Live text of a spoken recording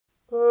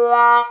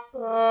Hello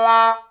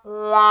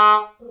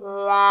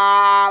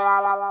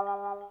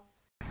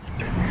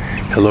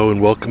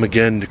and welcome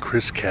again to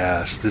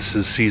ChrisCast. This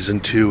is Season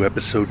 2,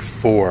 Episode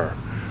 4,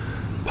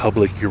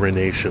 Public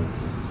Urination.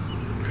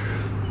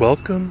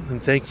 Welcome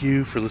and thank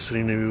you for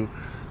listening to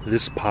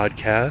this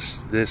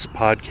podcast. This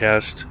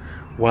podcast,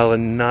 while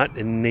not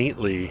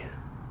innately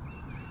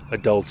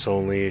adults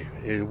only,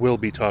 it will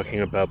be talking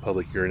about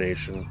public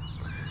urination,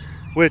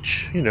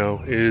 which,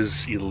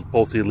 is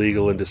both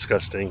illegal and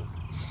disgusting,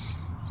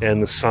 and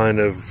the sign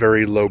of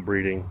very low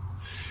breeding.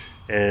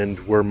 And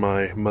were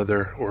my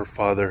mother or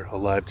father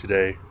alive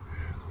today,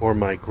 or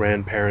my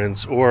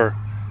grandparents, or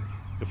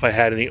if I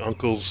had any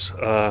uncles,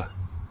 I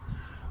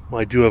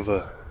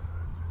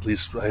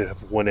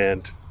have one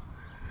aunt,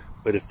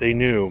 but if they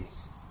knew,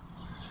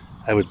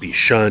 I would be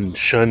shunned,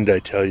 I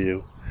tell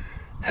you.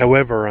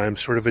 However, I'm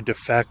sort of a de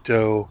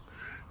facto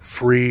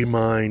free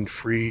mind,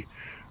 free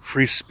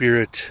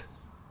spirit,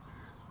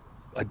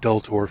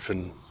 adult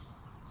orphan,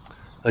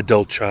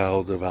 adult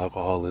child of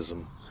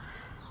alcoholism.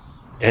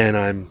 And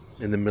I'm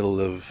in the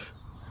middle of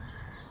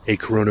a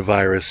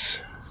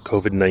coronavirus,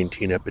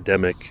 COVID-19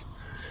 epidemic,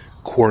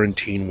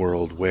 quarantine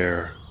world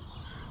where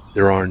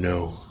there are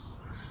no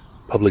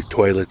public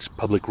toilets,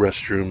 public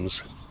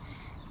restrooms,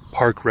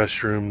 park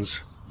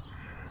restrooms,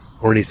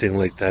 or anything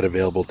like that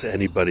available to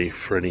anybody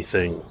for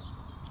anything.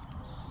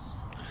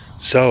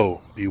 So,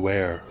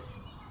 beware,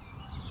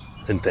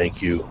 and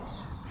thank you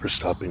for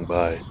stopping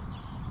by.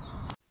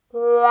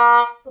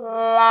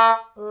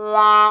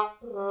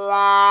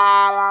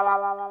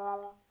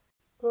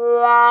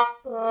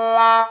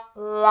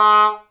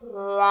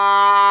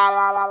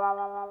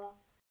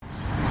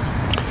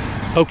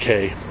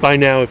 Okay, by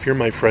now, if you're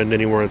my friend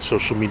anywhere on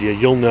social media,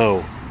 you'll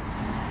know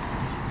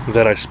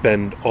that I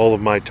spend all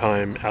of my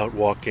time out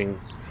walking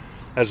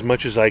as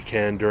much as I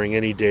can during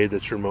any day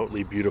that's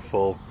remotely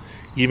beautiful,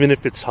 even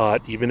if it's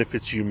hot, even if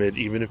it's humid,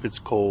 even if it's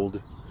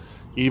cold,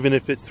 even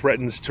if it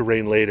threatens to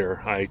rain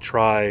later. I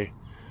try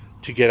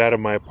to get out of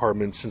my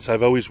apartment since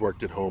I've always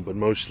worked at home, but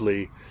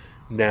mostly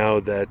now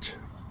that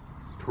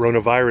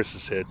coronavirus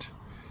has hit,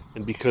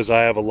 and because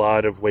I have a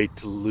lot of weight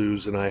to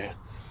lose and I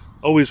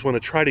always want to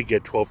try to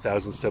get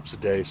 12,000 steps a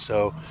day,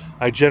 so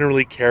I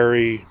generally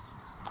carry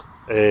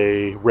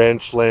a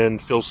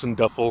Ranchland Filson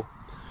duffel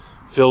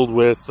filled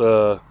with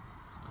a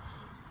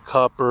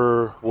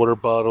copper water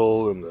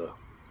bottle and the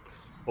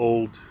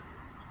old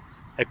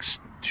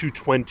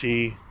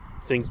X220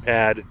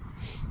 ThinkPad,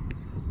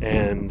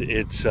 and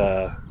it's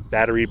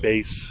battery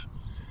base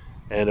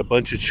and a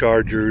bunch of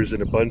chargers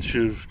and a bunch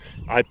of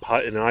an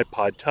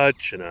iPod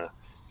Touch and a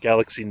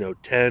Galaxy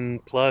Note 10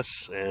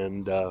 Plus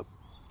and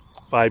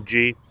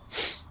 5G.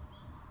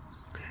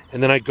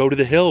 And then I go to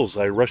the hills.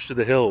 I rush to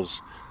the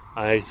hills.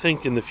 I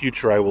think in the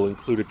future I will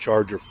include a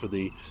charger for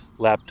the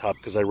laptop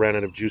because I ran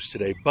out of juice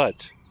today.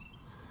 But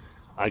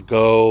I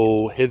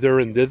go hither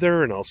and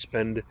thither and I'll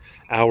spend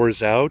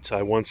hours out.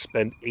 I once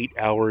spent 8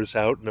 hours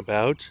out and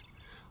about.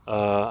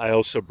 I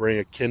also bring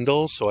a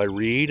Kindle, so I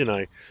read, and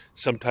I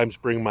sometimes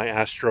bring my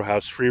Astro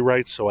House free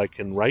write so I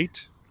can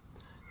write.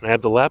 And I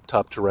have the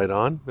laptop to write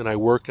on, and I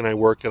work and I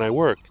work and I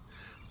work.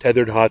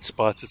 Tethered,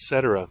 hotspots,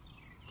 etc.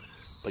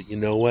 But you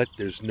know what?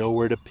 There's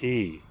nowhere to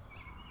pee.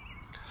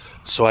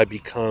 So I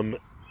become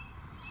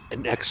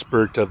an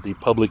expert of the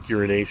public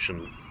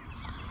urination.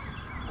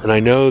 And I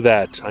know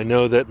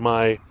that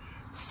my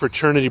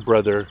fraternity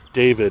brother,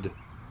 David,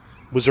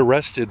 was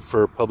arrested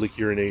for public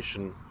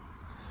urination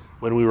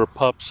when we were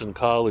pups in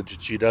college at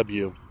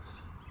GW.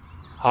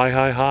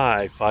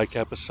 Hi, Phi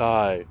Kappa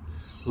Psi.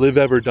 Live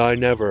ever, die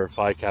never,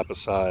 Phi Kappa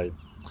Psi.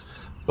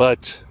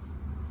 But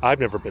I've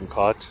never been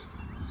caught.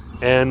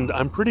 And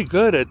I'm pretty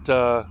good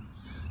at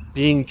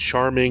being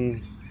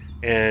charming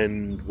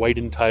and white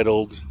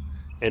entitled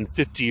and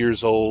 50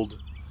 years old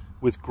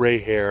with gray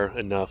hair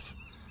enough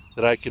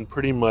that I can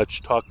pretty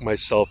much talk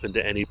myself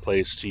into any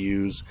place to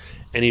use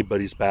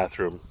anybody's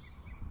bathroom.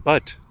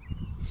 But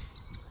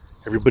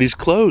everybody's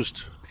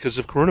closed because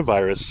of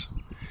coronavirus.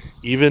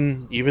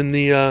 Even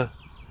the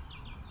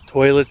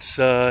toilets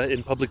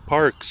in public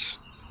parks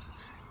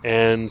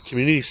and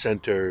community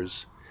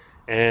centers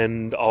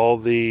and all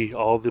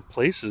the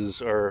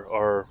places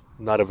are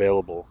not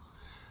available.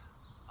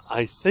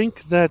 I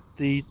think that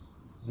the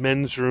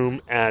men's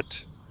room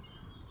at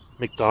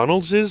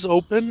McDonald's is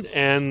open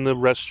and the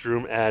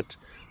restroom at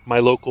my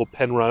local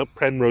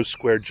Penrose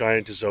Square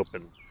Giant is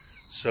open.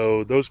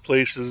 So those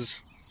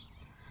places,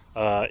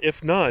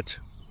 if not,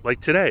 like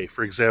today,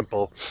 for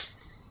example,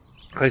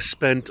 I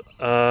spent,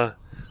 I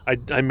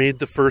made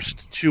the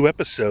first 2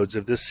 episodes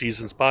of this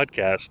season's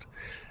podcast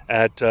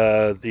at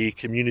the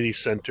community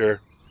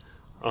center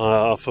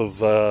off of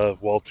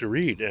Walter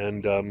Reed,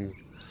 and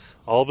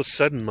all of a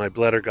sudden my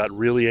bladder got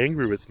really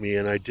angry with me,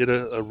 and I did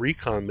a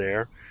recon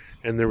there,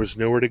 and there was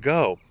nowhere to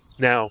go.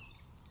 Now,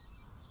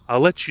 I'll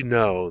let you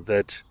know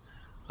that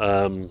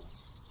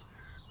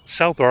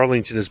South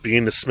Arlington is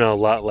beginning to smell a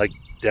lot like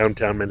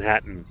downtown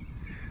Manhattan.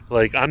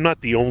 Like, I'm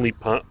not the only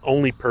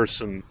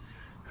person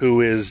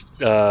who is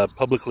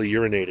publicly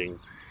urinating.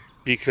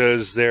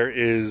 because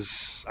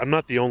I'm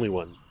not the only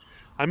one.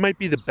 I might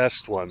be the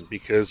best one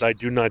because I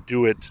do not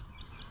do it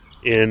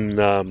in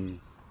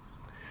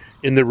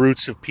the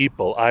roots of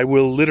people. I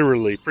will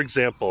literally, for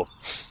example,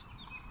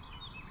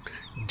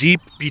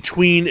 deep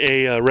between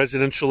a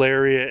residential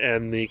area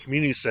and the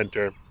community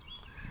center,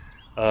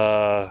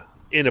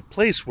 in a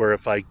place where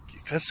if I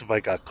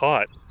got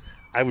caught,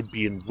 I would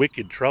be in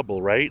wicked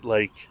trouble, right?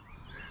 Like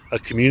a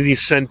community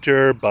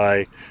center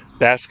by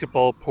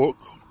basketball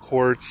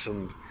courts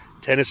and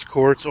tennis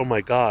courts. Oh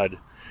my God.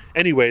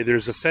 Anyway,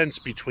 there's a fence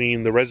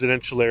between the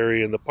residential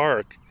area and the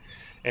park,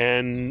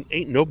 and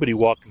ain't nobody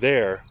walked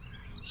there.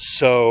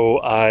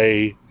 So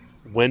I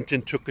went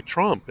and took a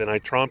tromp, and I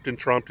tromped and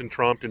tromped and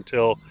tromped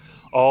until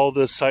all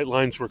the sight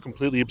lines were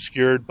completely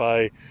obscured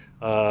by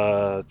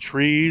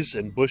trees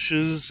and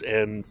bushes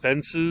and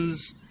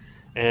fences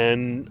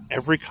and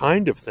every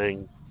kind of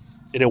thing.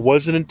 And it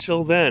wasn't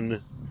until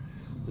then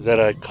that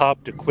I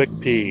copped a quick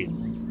pee.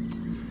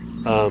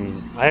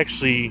 I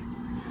actually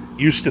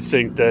used to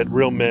think that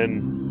real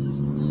men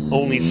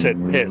only said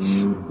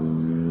piss,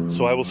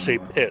 so I will say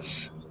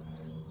piss.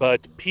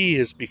 But pee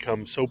has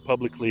become so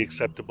publicly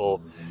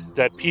acceptable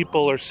that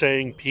people are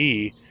saying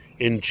pee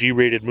in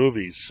G-rated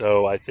movies.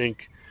 So I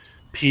think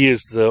pee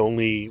is the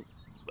only...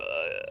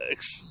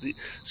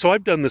 So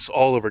I've done this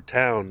all over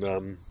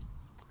town.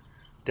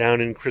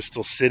 Down in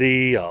Crystal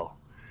City, I'll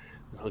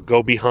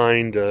go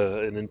behind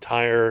an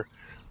entire...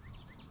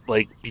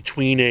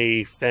 between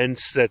a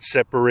fence that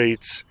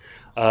separates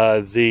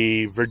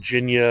the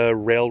Virginia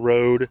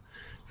Railroad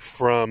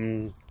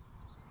from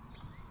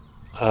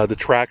the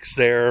tracks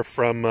there,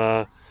 from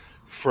the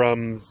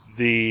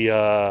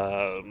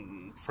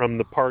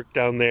park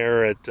down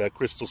there at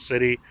Crystal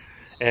City,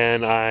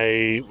 and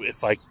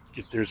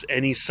if there's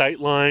any sight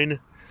line,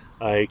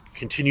 I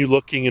continue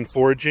looking and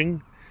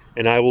foraging,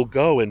 and I will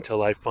go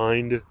until I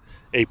find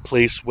a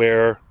place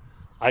where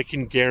I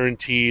can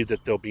guarantee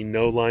that there'll be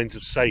no lines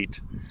of sight,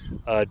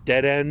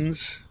 dead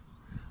ends,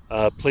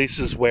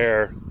 places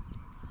where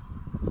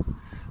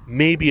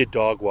maybe a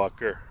dog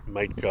walker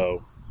might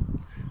go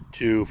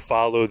to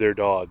follow their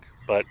dog,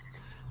 but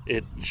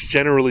it's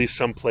generally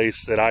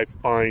someplace that I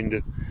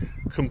find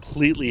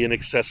completely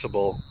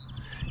inaccessible.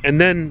 And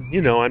then,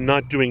 I'm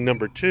not doing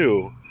number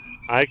two.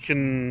 I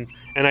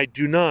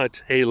do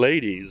not, hey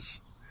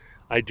ladies,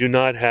 I do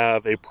not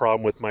have a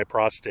problem with my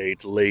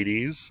prostate,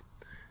 ladies,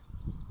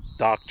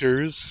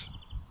 doctors,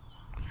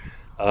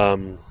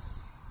 and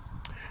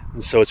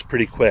so it's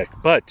pretty quick.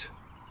 But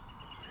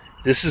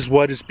this is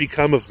what has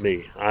become of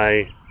me.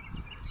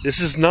 This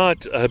is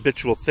not a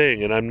habitual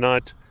thing, and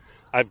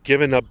I've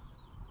given up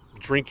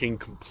drinking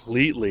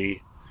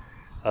completely.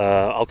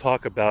 I'll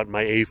talk about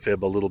my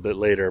AFib a little bit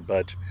later,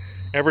 but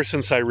ever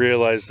since I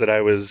realized that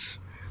I was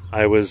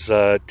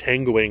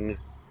tangoing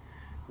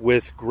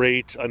with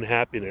great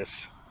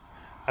unhappiness,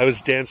 I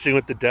was dancing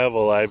with the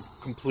devil, I've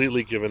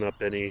completely given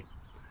up any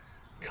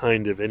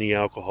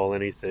alcohol,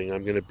 anything.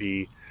 I'm going to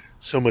be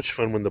so much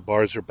fun when the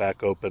bars are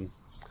back open.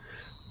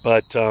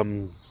 But,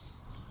 you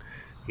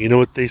know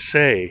what they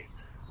say,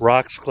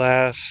 rocks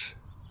glass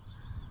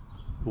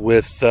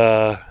with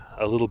a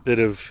little bit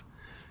of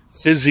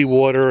fizzy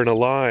water and a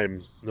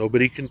lime.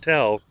 Nobody can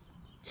tell.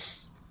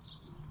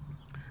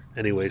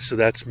 Anyway, so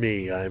that's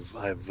me. I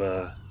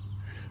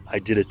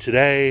did it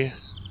today.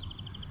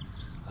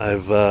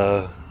 I've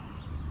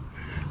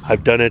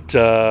done it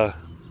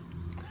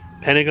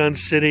Pentagon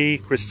City,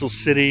 Crystal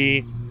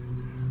City,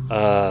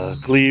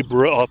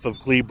 off of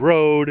Glebe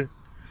Road,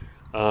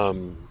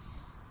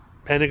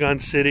 Pentagon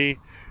City,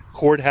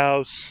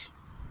 Courthouse.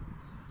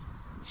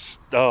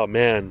 Oh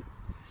man,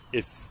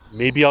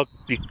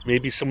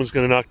 maybe someone's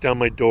going to knock down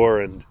my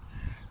door, and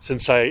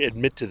since I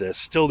admit to this,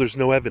 still there's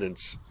no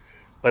evidence,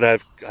 but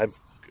I've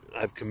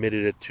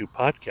committed it to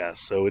podcast,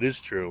 so it is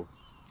true.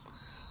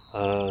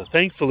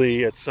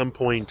 Thankfully, at some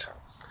point,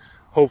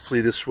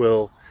 hopefully this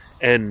will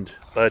end,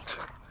 but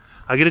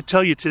I got to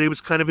tell you, today was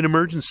kind of an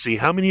emergency.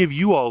 How many of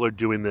you all are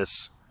doing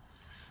this?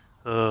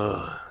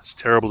 It's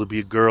terrible to be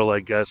a girl, I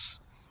guess,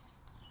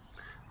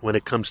 when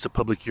it comes to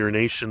public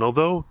urination.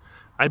 Although,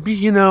 I'd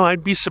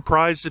be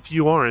surprised if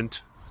you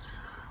aren't.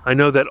 I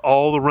know that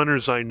all the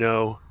runners I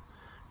know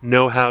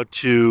how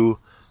to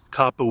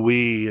cop a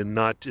wee and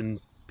not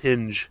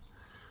impinge.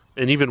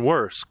 And even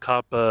worse,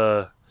 cop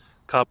a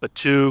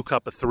 2,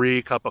 cop a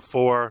 3, cop a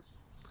 4.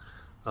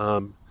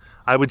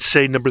 I would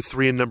say number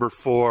 3 and number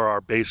 4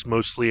 are based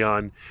mostly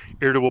on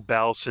irritable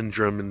bowel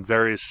syndrome and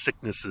various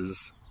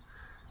sicknesses.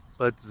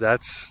 But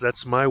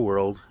that's my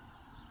world.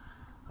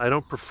 I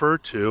don't prefer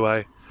to.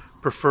 I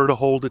prefer to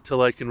hold it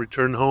till I can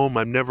return home.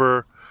 I'm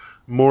never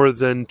more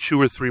than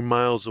 2 or 3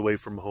 miles away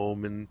from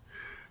home, and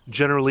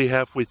generally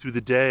halfway through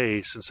the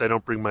day, since I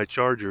don't bring my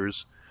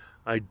chargers,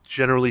 I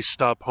generally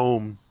stop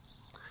home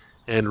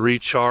and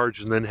recharge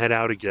and then head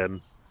out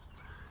again.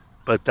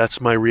 But that's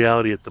my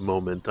reality at the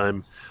moment.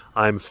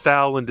 I'm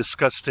foul and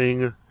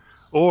disgusting,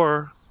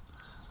 or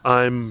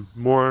I'm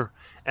more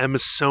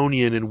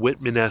Emersonian and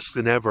Whitman-esque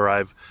than ever.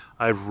 I've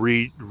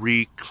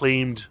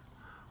reclaimed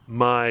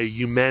my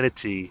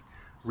humanity.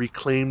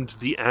 reclaimed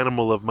the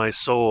animal of my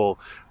soul,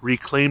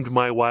 reclaimed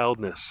my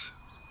wildness.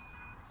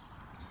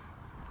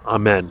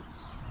 Amen.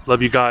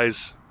 Love you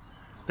guys.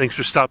 Thanks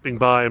for stopping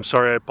by. I'm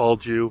sorry I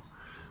appalled you,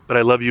 but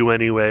I love you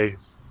anyway.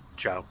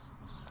 Ciao.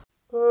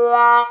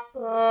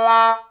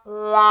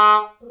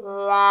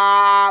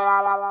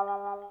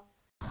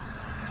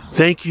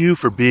 Thank you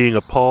for being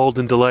appalled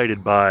and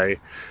delighted by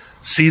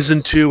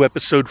Season 2,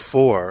 Episode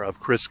 4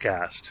 of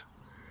ChrisCast.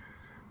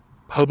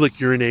 Public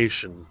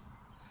urination.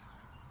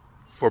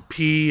 For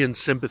pee and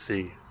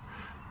sympathy.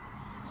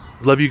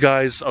 Love you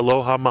guys.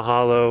 Aloha,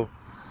 mahalo.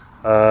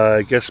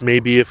 I guess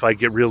maybe if I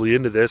get really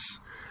into this,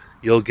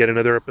 you'll get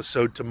another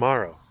episode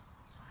tomorrow.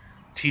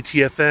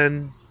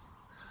 TTFN.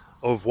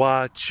 Au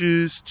revoir.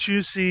 Tschüss.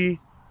 Tschüssi.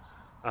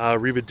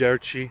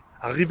 Arrivederci.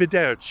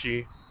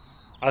 Arrivederci.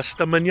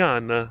 Hasta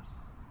mañana.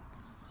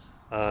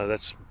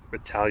 That's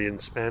Italian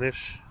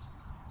Spanish.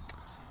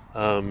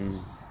 Hasta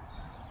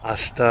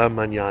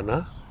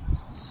mañana.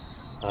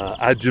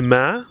 À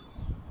demain.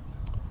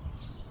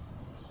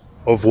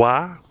 Au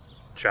revoir.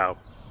 Ciao.